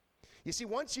 You see,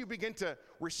 once you begin to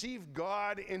receive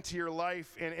God into your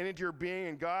life and into your being,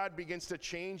 and God begins to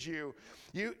change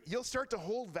you'll start to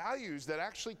hold values that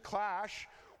actually clash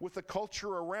with the culture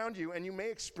around you, and you may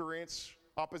experience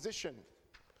opposition.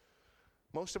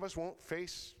 Most of us won't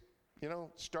face,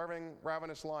 starving,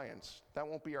 ravenous lions. That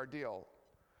won't be our deal.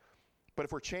 But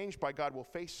if we're changed by God, we'll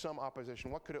face some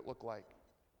opposition. What could it look like?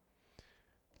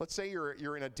 Let's say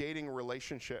you're in a dating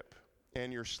relationship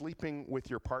and you're sleeping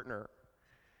with your partner.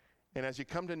 And as you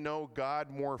come to know God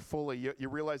more fully, you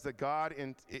realize that God,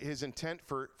 his intent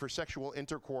for sexual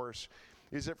intercourse,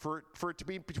 is it for it to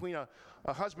be between a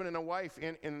husband and a wife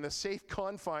in the safe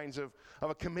confines of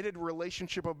a committed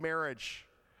relationship of marriage.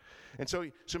 And so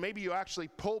maybe you actually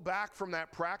pull back from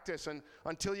that practice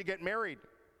until you get married.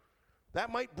 That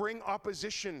might bring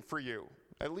opposition for you,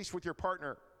 at least with your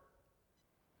partner.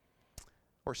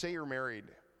 Or say you're married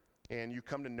and you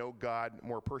come to know God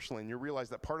more personally, and you realize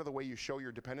that part of the way you show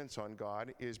your dependence on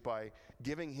God is by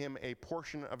giving him a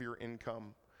portion of your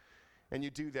income. And you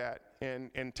do that,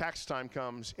 and tax time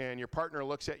comes, and your partner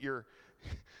looks at your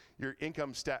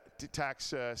income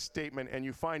tax statement, and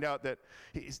you find out that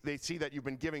they see that you've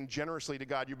been giving generously to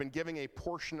God. You've been giving a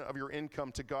portion of your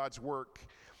income to God's work.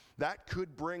 That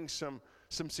could bring some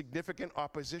significant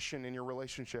opposition in your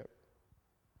relationship.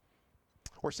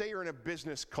 Or say you're in a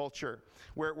business culture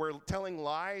where telling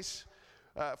lies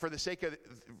for the sake of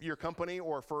your company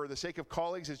or for the sake of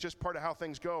colleagues is just part of how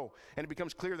things go. And it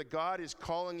becomes clear that God is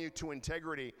calling you to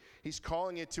integrity. He's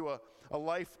calling you to a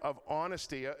life of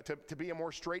honesty, to be a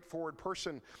more straightforward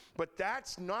person. But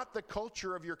that's not the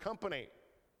culture of your company.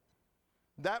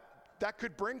 That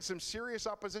could bring some serious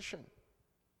opposition.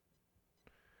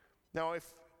 Now,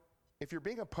 if you're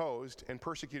being opposed and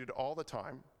persecuted all the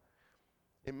time,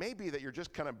 It may be that you're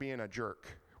just kind of being a jerk,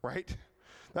 right?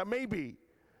 That may be.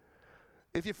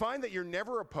 If you find that you're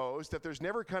never opposed, that there's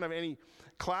never kind of any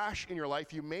clash in your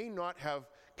life, you may not have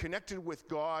connected with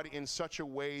God in such a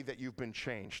way that you've been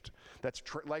changed. That's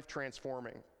life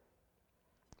transforming.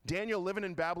 Daniel, living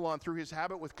in Babylon through his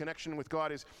habit with connection with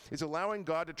God, is allowing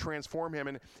God to transform him,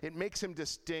 and it makes him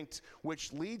distinct,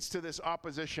 which leads to this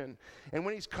opposition. And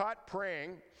when he's caught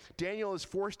praying, Daniel is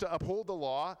forced to uphold the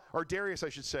law, or Darius, I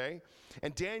should say,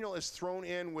 and Daniel is thrown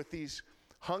in with these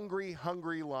hungry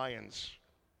lions.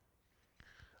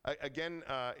 Again,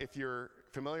 if you're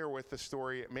familiar with the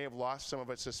story, it may have lost some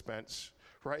of its suspense,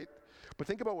 right? But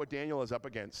think about what Daniel is up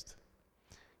against.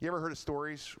 You ever heard of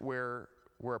stories where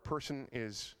a person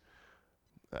is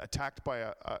attacked by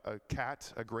a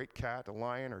cat, a great cat, a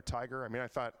lion or tiger? I mean, I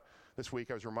thought this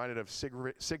week I was reminded of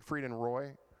Siegfried and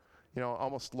Roy,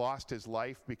 almost lost his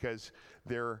life because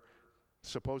their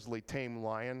supposedly tame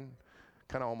lion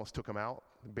kind of almost took him out.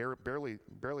 Barely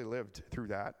lived through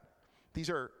that. These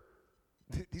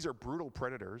are brutal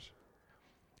predators.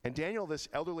 And Daniel, this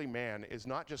elderly man, is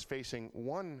not just facing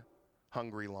one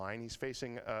hungry lion, he's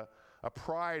facing a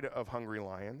pride of hungry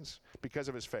lions because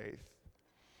of his faith.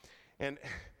 And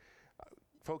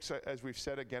folks, as we've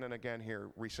said again and again here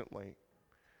recently,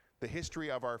 the history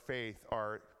of our faith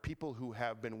are people who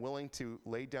have been willing to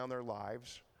lay down their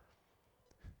lives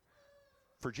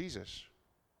for Jesus.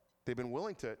 They've been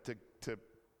willing to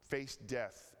face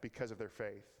death because of their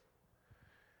faith.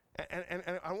 And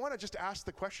I want to just ask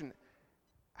the question,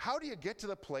 how do you get to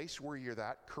the place where you're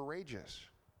that courageous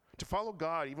to follow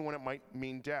God even when it might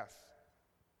mean death?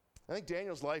 I think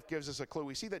Daniel's life gives us a clue.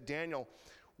 We see that Daniel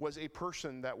was a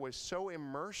person that was so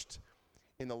immersed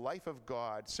in the life of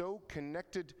God, so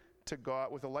connected to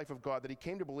God, with the life of God, that he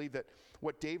came to believe that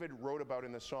what David wrote about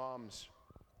in the Psalms,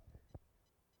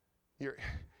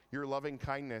 your loving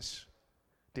kindness,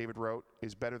 David wrote,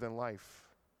 is better than life.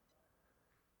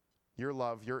 Your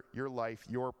love, your life,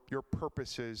 your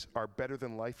purposes are better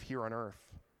than life here on earth.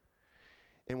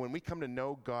 And when we come to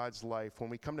know God's life, when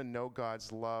we come to know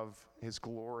God's love, his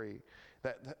glory,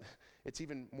 that it's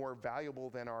even more valuable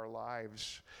than our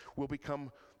lives. We'll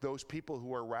become those people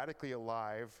who are radically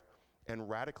alive and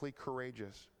radically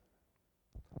courageous.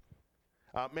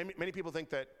 Many people think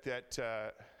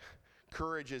that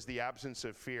courage is the absence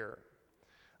of fear.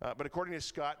 But according to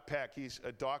Scott Peck, he's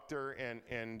a doctor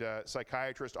and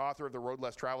psychiatrist, author of The Road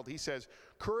Less Traveled, he says,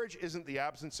 courage isn't the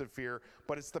absence of fear,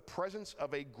 but it's the presence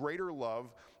of a greater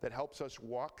love that helps us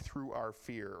walk through our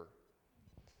fear.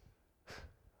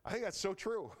 I think that's so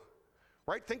true,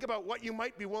 right? Think about what you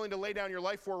might be willing to lay down your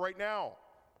life for right now.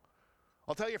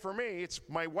 I'll tell you, for me, it's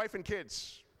my wife and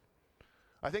kids.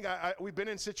 I think we've been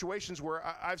in situations where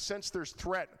I've sensed there's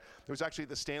threat. There was actually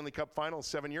the Stanley Cup Finals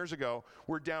 7 years ago.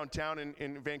 We're downtown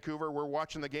in Vancouver. We're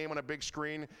watching the game on a big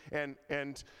screen,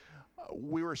 and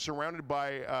we were surrounded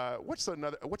by what's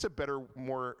a better,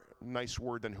 more nice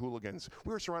word than hooligans?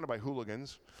 We were surrounded by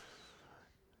hooligans,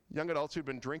 young adults who'd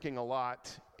been drinking a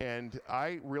lot, and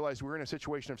I realized we were in a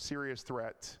situation of serious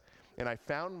threat. And I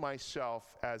found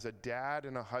myself as a dad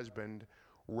and a husband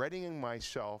readying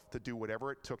myself to do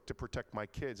whatever it took to protect my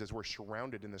kids as we're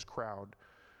surrounded in this crowd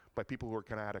by people who are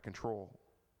kind of out of control.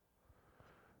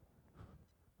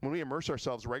 When we immerse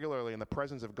ourselves regularly in the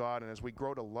presence of God, and as we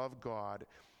grow to love God,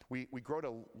 we grow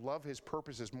to love his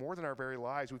purposes more than our very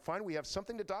lives, we find we have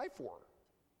something to die for.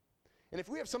 And if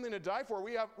we have something to die for,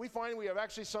 we find we have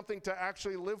actually something to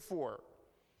actually live for.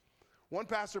 One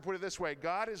pastor put it this way: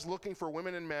 God is looking for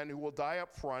women and men who will die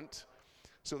up front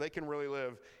so they can really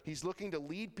live. He's looking to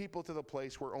lead people to the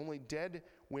place where only dead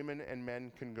women and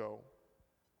men can go.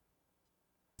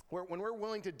 When we're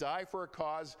willing to die for a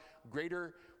cause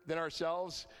greater than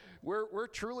ourselves, we're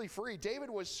truly free. David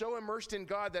was so immersed in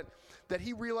God that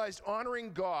he realized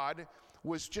honoring God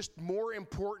was just more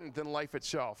important than life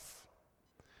itself.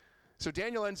 So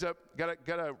Daniel ends up,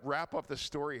 gotta wrap up the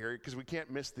story here because we can't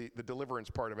miss the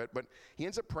deliverance part of it, but he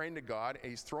ends up praying to God,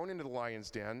 and he's thrown into the lion's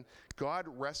den. God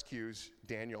rescues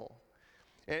Daniel.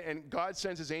 And God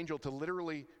sends his angel to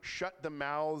literally shut the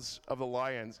mouths of the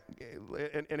lions.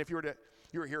 And if you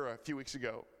were here a few weeks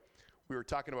ago, we were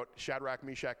talking about Shadrach,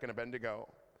 Meshach, and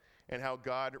Abednego, and how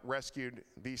God rescued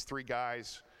these three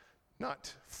guys,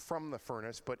 not from the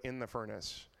furnace, but in the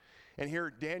furnace. And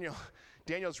here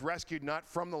Daniel's rescued not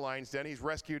from the lion's den, he's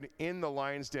rescued in the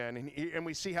lion's den. And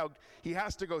we see how he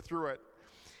has to go through it.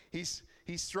 He's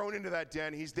thrown into that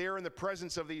den. He's there in the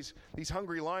presence of these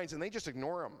hungry lions, and they just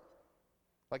ignore him.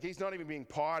 Like he's not even being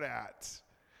pawed at.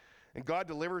 And God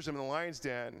delivers him in the lion's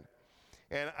den.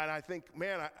 And I think,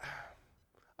 man,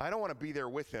 I don't want to be there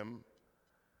with him,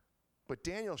 But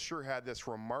Daniel sure had this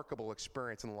remarkable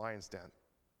experience in the lion's den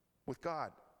with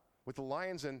God, with the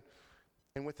lions and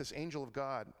with this angel of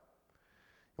God.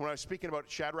 When I was speaking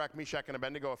about Shadrach, Meshach, and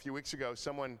Abednego a few weeks ago,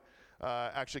 someone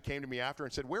actually came to me after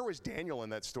and said, where was Daniel in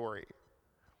that story?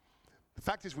 The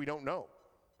fact is we don't know.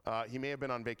 He may have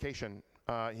been on vacation.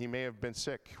 He may have been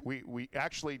sick. We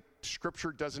actually,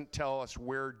 Scripture doesn't tell us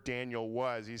where Daniel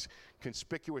was. He's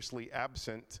conspicuously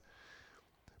absent.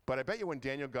 But I bet you when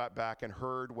Daniel got back and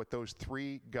heard what those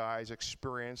three guys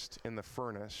experienced in the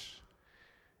furnace,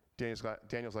 Daniel's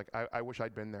like, I wish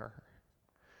I'd been there.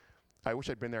 I wish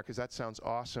I'd been there because that sounds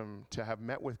awesome to have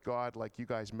met with God like you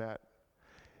guys met.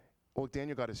 Well,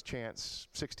 Daniel got his chance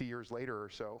 60 years later or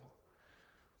so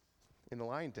in the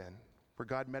lion den where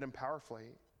God met him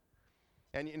powerfully.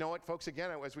 And you know what, folks, again,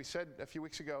 as we said a few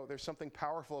weeks ago, there's something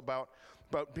powerful about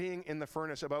being in the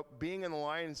furnace, about being in the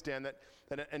lion's den that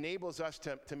enables us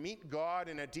to meet God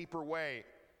in a deeper way.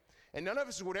 And none of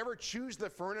us would ever choose the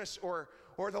furnace or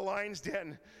the lion's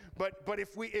den. But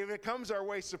if it comes our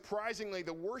way, surprisingly,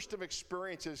 the worst of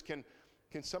experiences can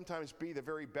sometimes be the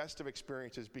very best of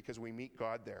experiences because we meet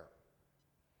God there.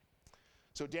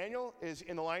 So Daniel is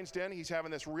in the lion's den. He's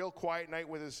having this real quiet night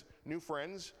with his new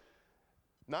friends.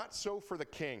 Not so for the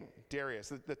king,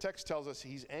 Darius. The text tells us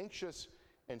he's anxious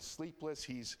and sleepless.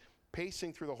 He's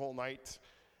pacing through the whole night.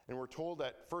 And we're told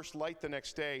that first light the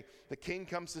next day, the king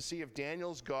comes to see if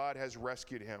Daniel's God has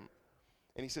rescued him.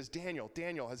 And he says, Daniel,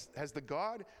 has the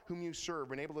God whom you serve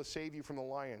been able to save you from the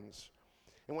lions?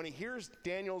 And when he hears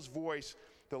Daniel's voice,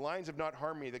 the lions have not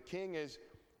harmed me, the king is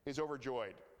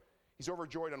overjoyed. He's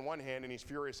overjoyed on one hand and he's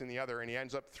furious in the other, and he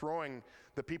ends up throwing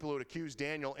the people who had accused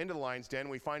Daniel into the lion's den.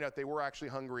 We find out they were actually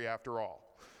hungry after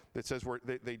all. It says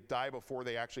they die before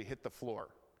they actually hit the floor.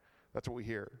 That's what we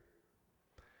hear.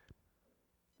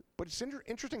 But it's an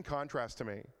interesting contrast to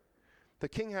me. The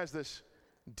king has this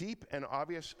deep and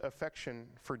obvious affection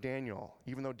for Daniel,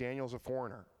 even though Daniel's a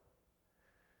foreigner.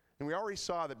 And we already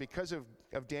saw that because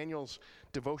of Daniel's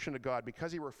devotion to God,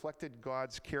 because he reflected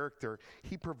God's character,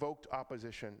 he provoked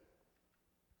opposition.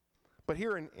 But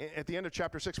here at the end of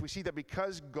chapter 6, we see that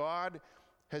because God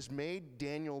has made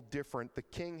Daniel different, the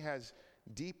king has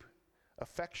deep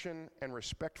affection and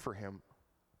respect for him.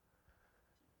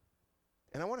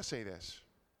 And I want to say this.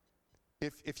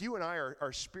 If you and I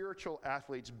are spiritual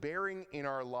athletes bearing in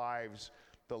our lives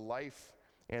the life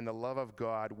and the love of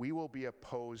God, we will be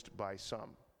opposed by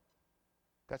some.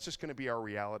 That's just going to be our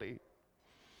reality.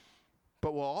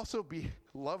 But we'll also be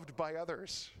loved by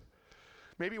others.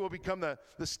 Maybe we'll become the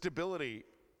stability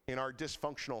in our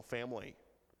dysfunctional family.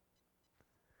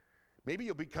 Maybe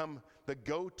you'll become the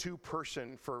go-to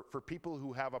person for people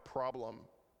who have a problem.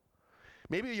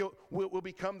 Maybe we'll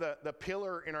become the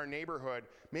pillar in our neighborhood.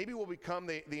 Maybe we'll become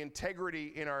the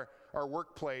integrity in our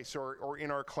workplace or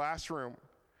in our classroom.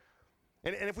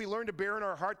 And if we learn to bear in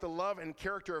our heart the love and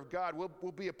character of God,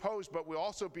 we'll be opposed, but we'll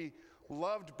also be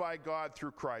loved by God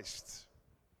through Christ.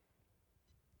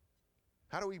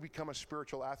 How do we become a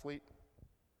spiritual athlete?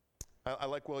 I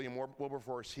like William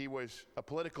Wilberforce. He was a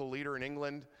political leader in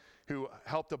England who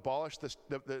helped abolish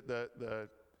the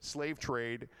slave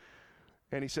trade.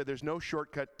 And he said, there's no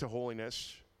shortcut to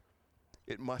holiness.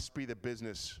 It must be the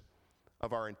business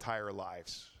of our entire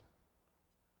lives.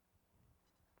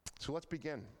 So let's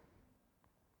begin.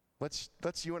 Let's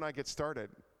you and I get started.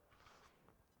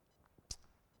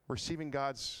 Receiving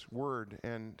God's word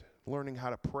and learning how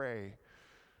to pray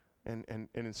and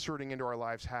inserting into our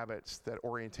lives habits that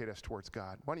orientate us towards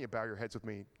God. Why don't you bow your heads with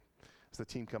me as the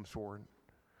team comes forward.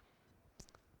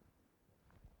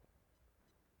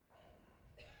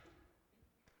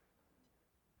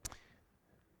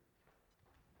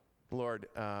 Lord,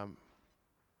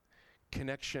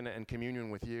 connection and communion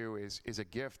with you is a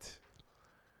gift.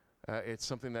 It's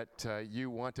something that you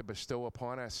want to bestow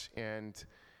upon us, and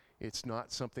it's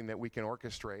not something that we can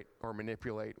orchestrate or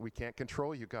manipulate. We can't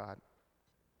control you, God.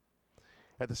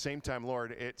 At the same time,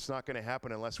 Lord, it's not going to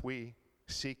happen unless we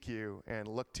seek you and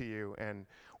look to you and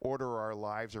order our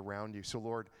lives around you. So,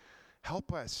 Lord,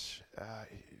 help us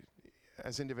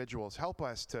as individuals. Help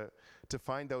us to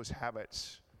find those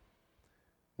habits,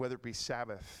 whether it be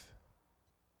Sabbath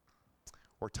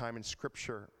or time in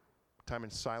Scripture, time in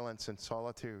silence and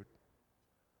solitude.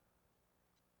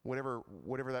 Whatever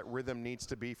that rhythm needs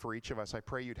to be for each of us, I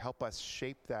pray you'd help us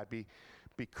shape that, be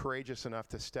courageous enough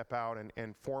to step out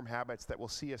and form habits that will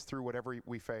see us through whatever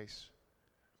we face.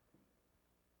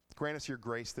 Grant us your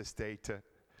grace this day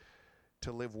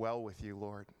to live well with you,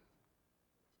 Lord,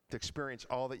 to experience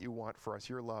all that you want for us,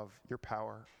 your love, your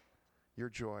power, your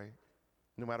joy.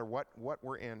 No matter what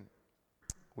we're in,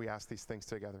 we ask these things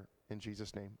together. In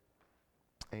Jesus' name,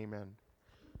 amen.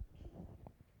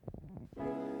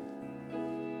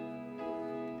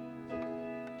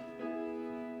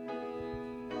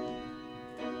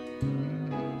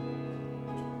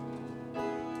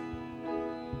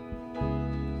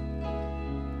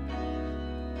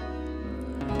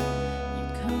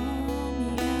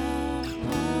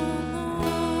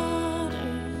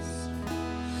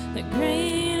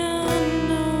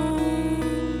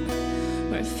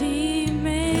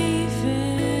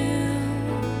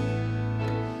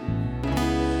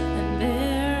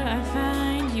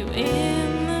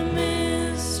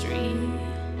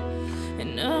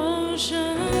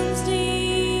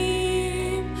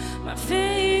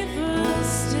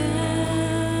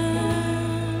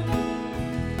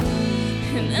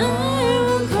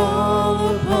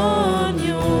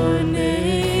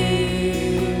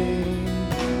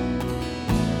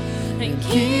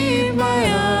 keep my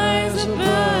eyes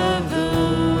above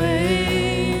the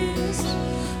waves.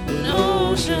 When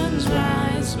oceans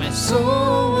rise, my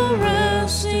soul will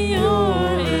rest in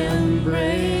your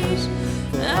embrace.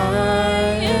 For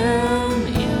I am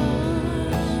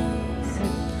yours,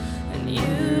 and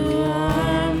you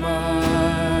are mine.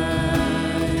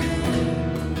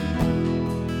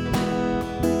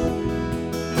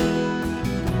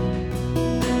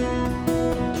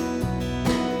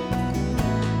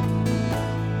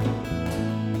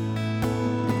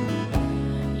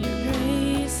 Your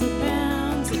grace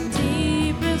abounds in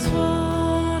deepest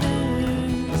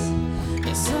waters.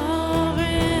 Your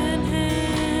sovereign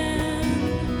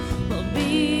hand will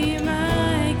be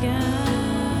my guide.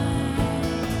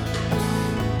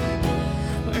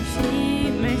 Where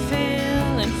feet may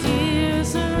fail and fear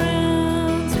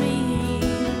surrounds me,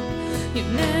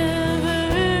 you've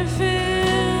never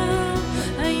failed,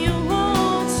 and you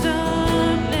won't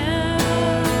stop now.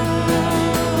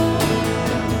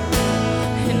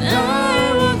 And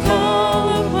I will call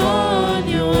upon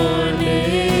your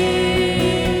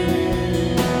name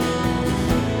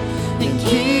and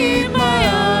keep my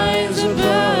eyes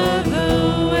above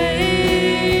the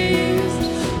waves.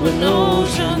 When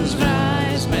oceans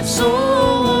rise, my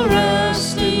soul will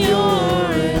rest in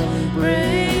your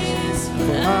embrace.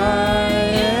 For I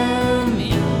am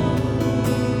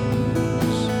yours,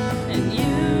 and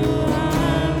you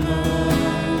are mine.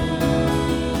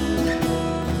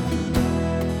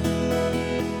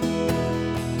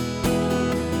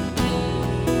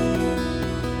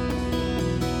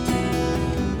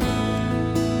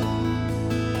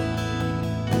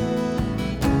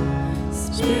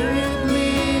 Spirit,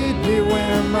 lead me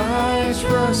where my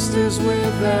trust is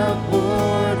without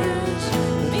borders.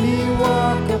 Let me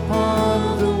walk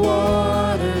upon the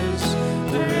waters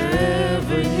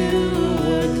wherever you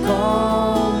would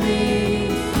call me.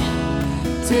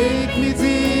 Take me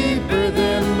deeper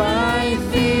than my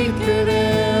feet could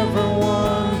ever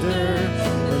wander,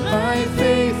 and my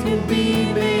faith will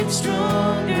be made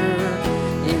stronger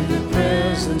in the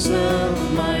presence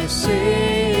of my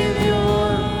Savior.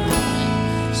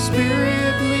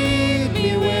 Spirit, lead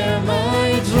me where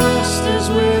my trust is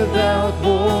without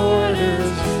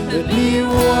borders. Let me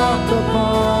walk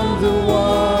upon the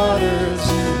waters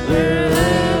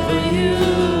wherever you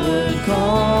would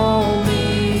call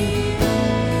me.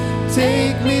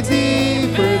 Take me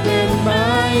deeper than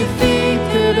my feet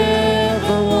could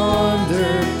ever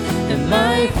wander, and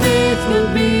my faith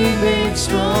will be made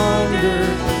stronger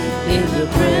in the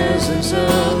presence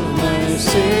of my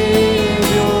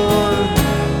Savior.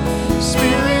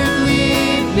 Spirit,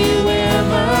 lead me where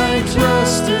my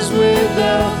trust is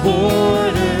without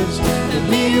borders. Let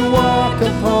me walk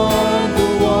upon the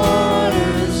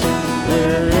waters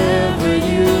wherever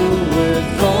you would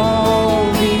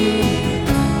call me.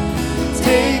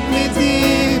 Take me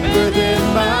deeper than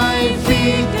my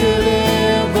feet could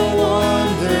ever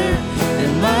wander,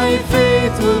 and my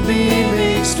faith will be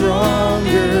made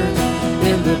stronger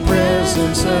in the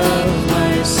presence of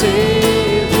my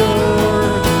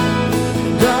Savior.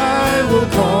 And I will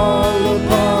call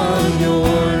upon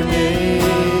your name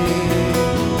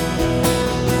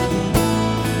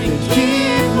and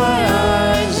keep my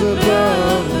eyes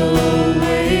above the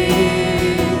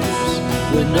waves.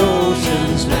 When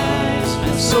oceans rise,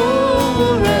 my soul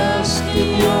will rest in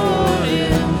your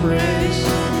embrace.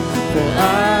 For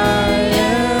I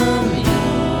am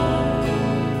yours,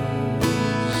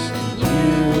 and you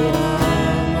are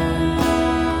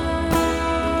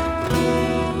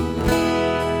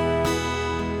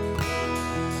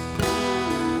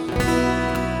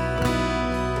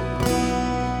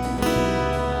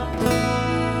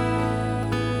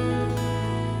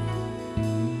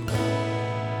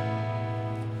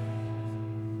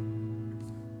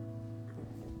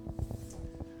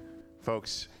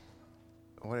Folks,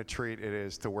 what a treat it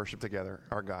is to worship together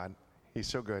our God. He's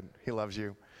so good. He loves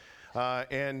you.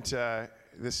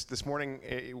 This morning,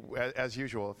 as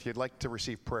usual, if you'd like to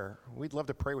receive prayer, we'd love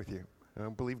to pray with you. I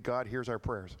believe God hears our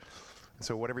prayers.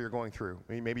 So whatever you're going through,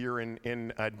 maybe you're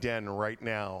in a den right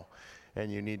now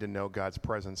and you need to know God's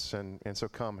presence, and so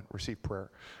come and receive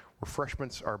prayer.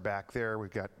 Refreshments are back there.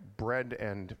 We've got bread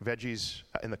and veggies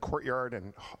in the courtyard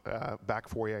and back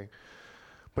foyer.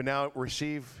 But now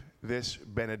receive this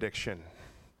benediction.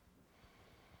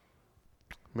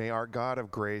 May our God of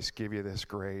grace give you this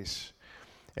grace.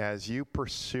 As you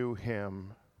pursue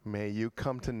him, may you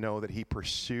come to know that he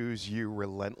pursues you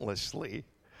relentlessly,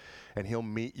 and he'll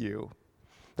meet you.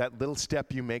 That little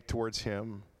step you make towards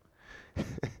him,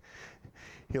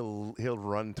 he'll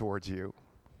run towards you.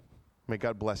 May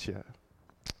God bless you.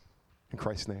 In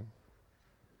Christ's name.